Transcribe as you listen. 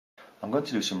I'm going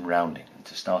to do some rounding, and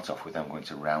to start off with I'm going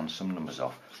to round some numbers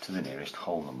off to the nearest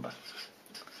whole number.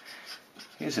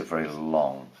 Here's a very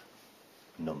long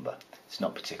number. It's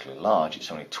not particularly large,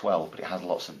 it's only 12, but it has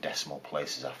lots of decimal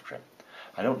places after it.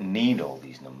 I don't need all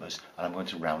these numbers, and I'm going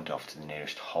to round off to the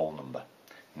nearest whole number.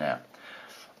 Now,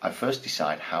 I first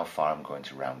decide how far I'm going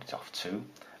to round it off to,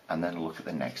 and then look at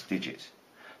the next digit.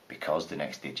 Because the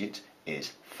next digit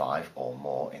is 5 or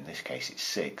more, in this case it's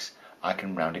 6, I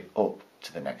can round it up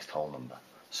to the next whole number.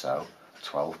 So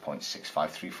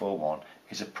 12.65341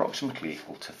 is approximately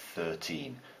equal to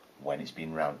 13 when it's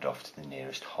been rounded off to the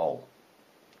nearest whole.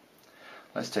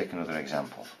 Let's take another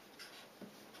example.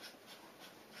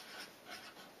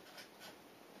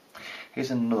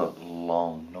 Here's another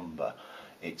long number.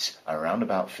 It's around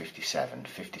about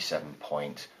 57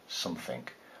 point something,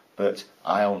 but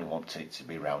I only want it to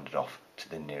be rounded off to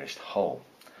the nearest whole.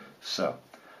 So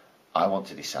I want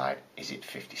to decide, is it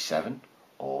 57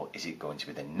 or is it going to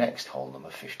be the next whole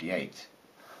number, 58?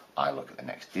 I look at the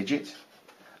next digit,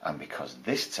 and because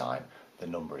this time the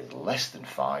number is less than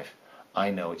 5, I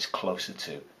know it's closer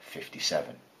to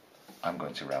 57. I'm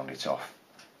going to round it off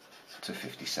to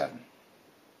 57.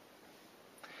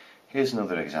 Here's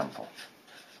another example.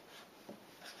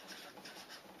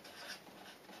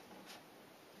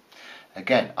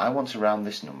 Again, I want to round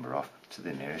this number off to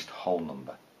the nearest whole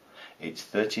number. It's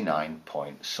 39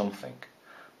 point something.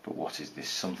 But what is this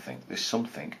something? This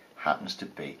something happens to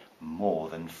be more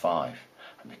than 5.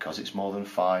 And because it's more than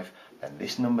 5, then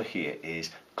this number here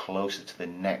is closer to the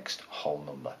next whole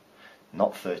number.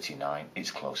 Not 39,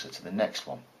 it's closer to the next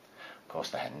one. Of course,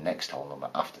 the next whole number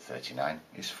after 39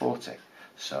 is 40.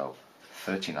 So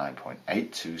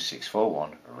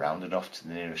 39.82641 rounded off to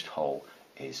the nearest whole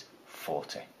is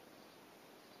 40.